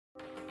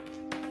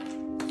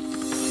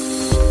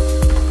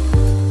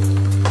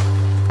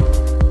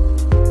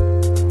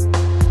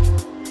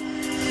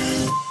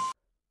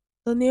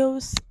The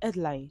news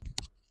headline: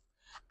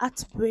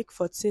 Outbreak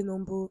for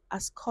Tinubu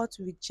as court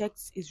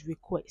rejects his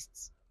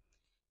request.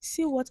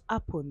 See what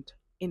happened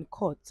in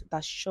court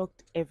that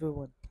shocked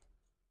everyone.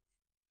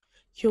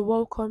 You're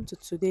welcome to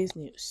today's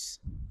news,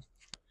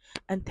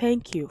 and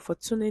thank you for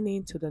tuning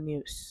in to the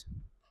news.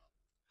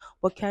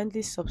 But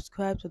kindly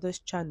subscribe to this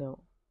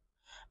channel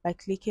by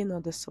clicking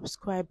on the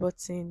subscribe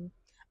button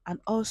and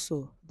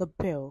also the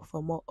bell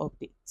for more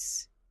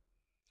updates.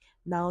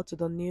 Now to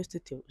the news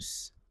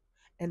details.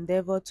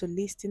 Endeavor to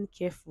listen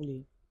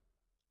carefully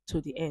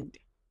to the end.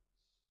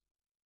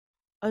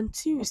 On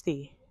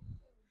Tuesday,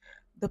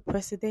 the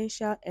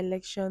Presidential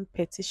Election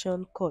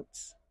Petition Court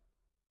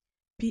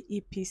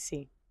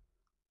 (PEPC),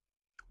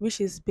 which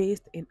is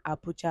based in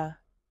Abuja,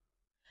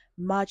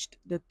 merged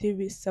the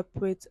three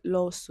separate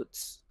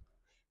lawsuits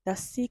that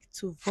seek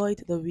to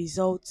void the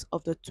results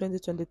of the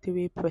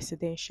 2023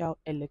 presidential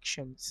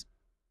elections.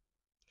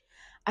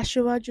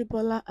 Asiwaju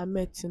Bola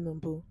Ahmed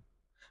Tinubu,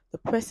 the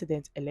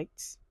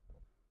president-elect,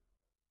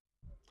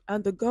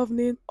 and the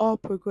governing All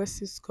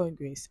Progressives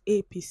Congress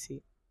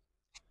 (APC)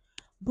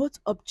 both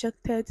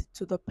objected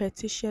to the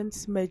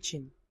petition's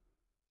merging,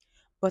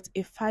 but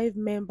a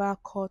five-member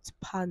court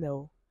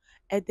panel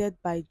headed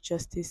by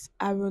Justice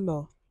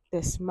Haruna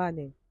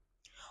Tesmani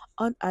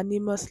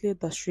unanimously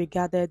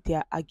disregarded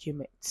their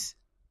arguments.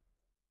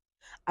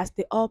 As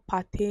they all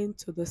pertain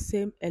to the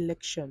same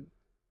election,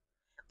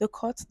 the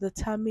court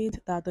determined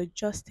that the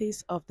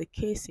justice of the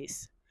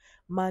cases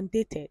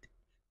mandated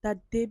that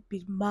they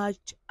be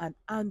merged and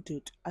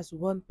handled as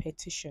one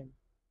petition.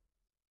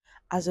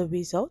 As a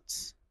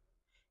result,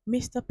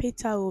 Mr.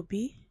 Peter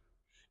Obi,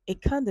 a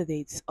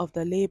candidate of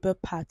the Labour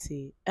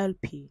Party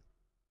 (LP),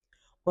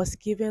 was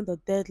given the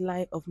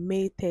deadline of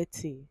May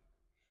 30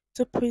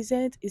 to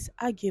present his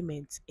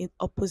arguments in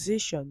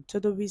opposition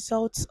to the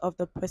results of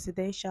the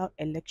presidential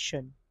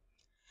election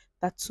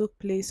that took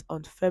place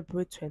on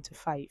February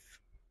 25.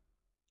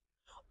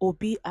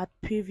 Obi had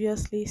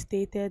previously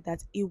stated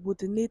that he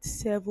would need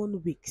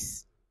 7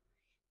 weeks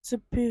to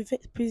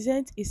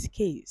present his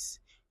case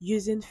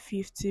using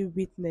 50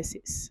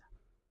 witnesses.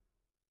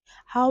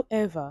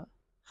 However,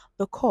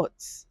 the court,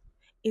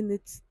 in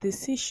its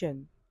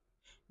decision,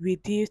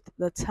 reduced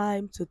the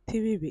time to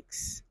 3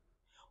 weeks,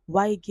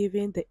 while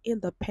giving the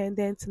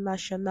Independent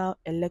National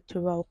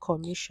Electoral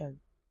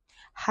Commission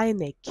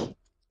 (INEC),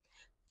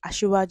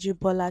 Asiwaju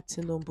Bola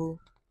Tinubu,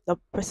 the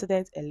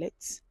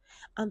president-elect,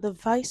 and the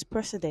vice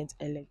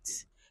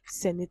president-elect,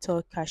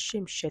 Senator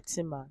Kashim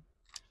Shettima,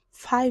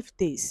 5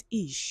 days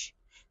each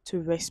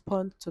to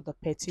respond to the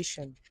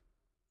petition.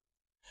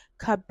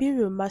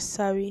 Kabiru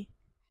Masari,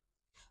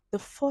 the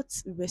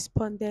fourth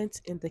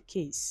respondent in the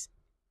case,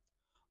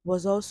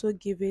 was also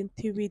given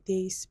 3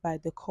 days by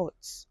the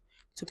court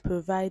to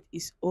provide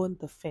his own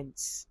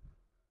defense.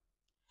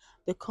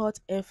 The court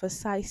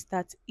emphasized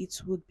that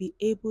it would be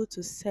able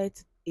to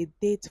set a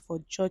date for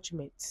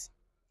judgment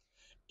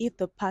if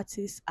the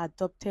parties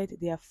adopted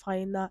their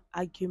final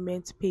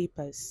argument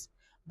papers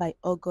by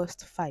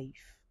August 5.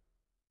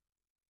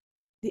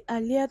 The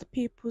Allied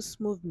People's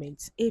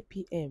Movement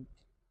 (APM)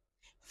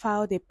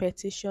 filed a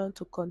petition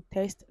to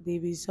contest the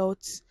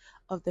results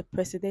of the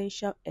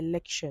presidential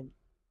election,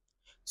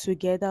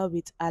 together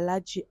with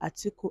Alhaji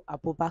Atiku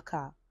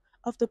Abubakar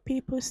of the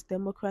People's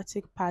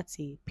Democratic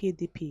Party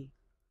 (PDP),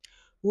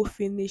 who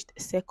finished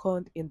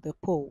second in the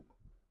poll,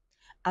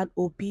 and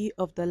Obi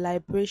of the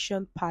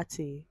Liberation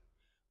Party,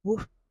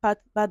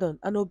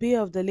 and Obi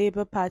of the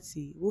Labour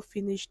Party, who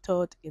finished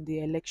third in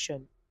the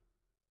election.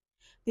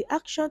 The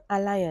Action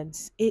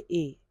Alliance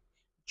 (AA)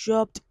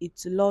 dropped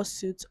its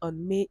lawsuit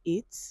on May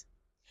 8,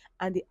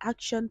 and the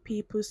Action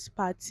People's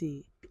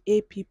Party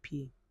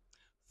 (APP)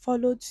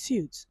 followed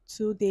suit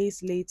 2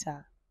 days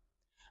later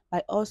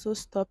by also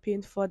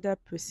stopping further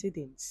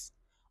proceedings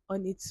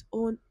on its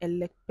own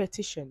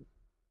petition.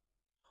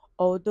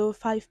 Although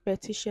 5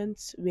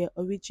 petitions were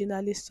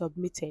originally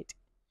submitted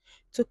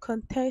to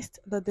contest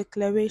the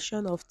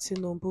declaration of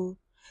Tinubu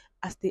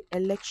as the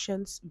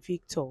election's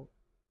victor.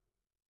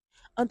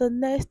 On the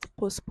next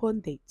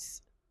postponed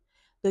date,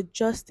 the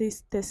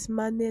Justice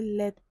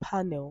Tesmani-led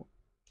panel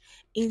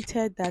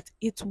hinted that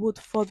it would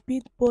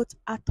forbid both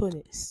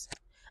attorneys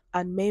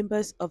and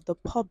members of the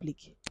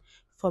public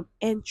from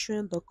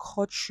entering the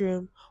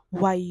courtroom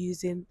while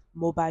using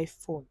mobile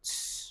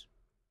phones.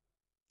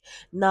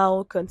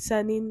 Now,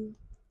 concerning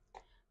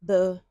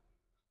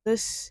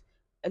this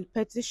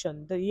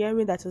petition, the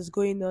hearing that is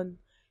going on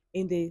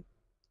in the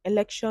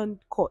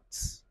election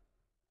courts,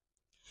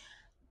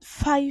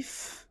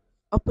 5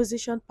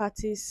 opposition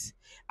parties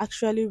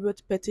actually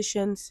wrote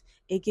petitions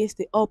against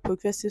the All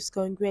Progressives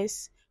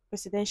Congress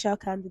presidential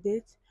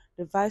candidate,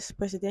 the vice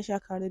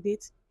presidential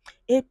candidate,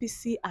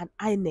 APC, and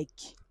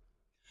INEC,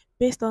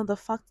 based on the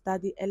fact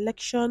that the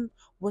election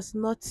was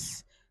not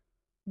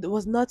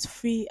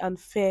free and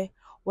fair,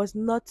 was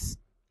not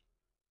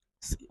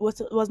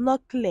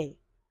clear.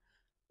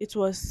 It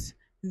was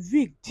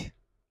rigged.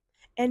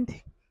 And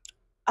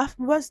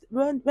afterwards,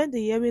 when the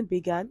hearing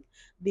began,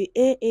 the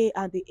AA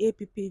and the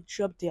APP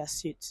dropped their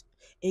suits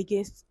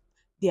against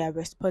their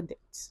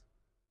respondents.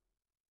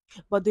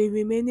 But the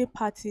remaining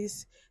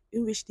parties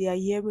in which their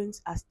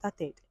hearings are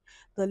started,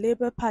 the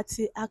Labour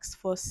Party asked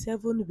for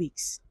 7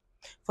 weeks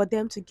for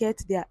them to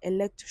get their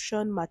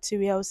election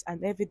materials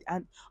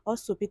and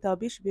also Peter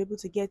Obi should be able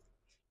to get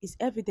his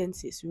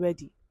evidences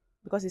ready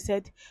because he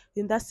said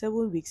in that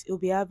 7 weeks he'll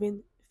be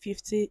having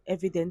 50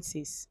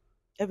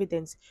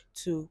 evidence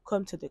to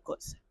come to the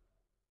courts.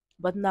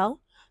 But now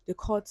the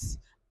courts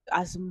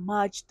has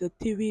merged the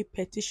three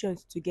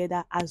petitions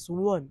together as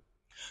one.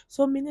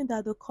 So meaning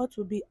that the court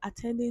will be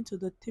attending to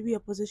the three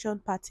opposition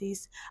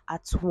parties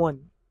at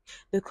one.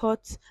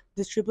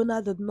 The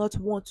tribunal did not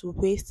want to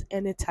waste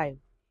any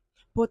time.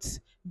 But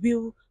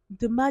will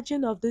the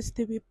margin of these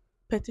three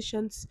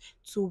petitions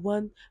to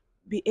one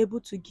be able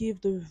to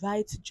give the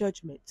right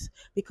judgment?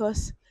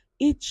 Because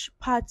each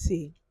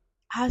party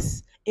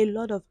has a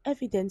lot of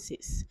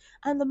evidences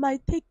and it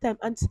might take time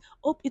and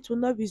hope it will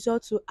not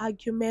result to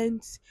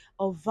arguments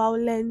or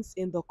violence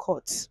in the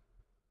courts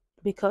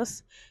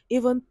because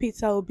even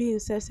Peter Obi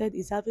himself said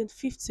he's having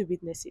 50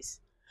 witnesses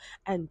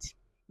and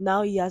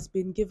now he has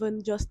been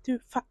given just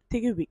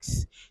 3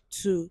 weeks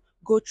to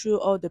go through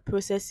all the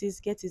processes,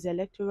 get his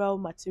electoral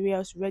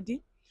materials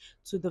ready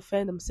to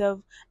defend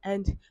himself,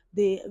 and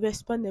the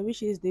respondent,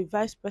 which is the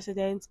vice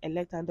president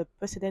elect and the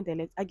president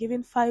elect, are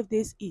given 5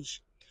 days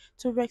each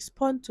to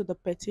respond to the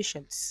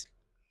petitions.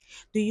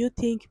 Do you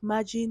think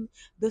merging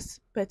these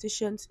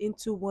petitions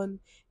into one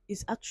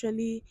is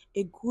actually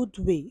a good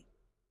way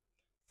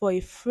for a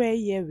fair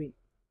hearing?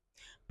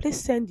 Please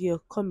send your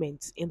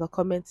comments in the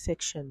comment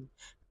section.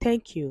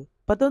 Thank you.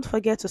 But don't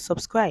forget to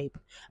subscribe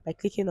by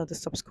clicking on the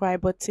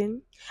subscribe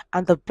button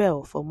and the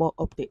bell for more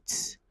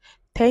updates.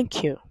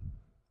 Thank you.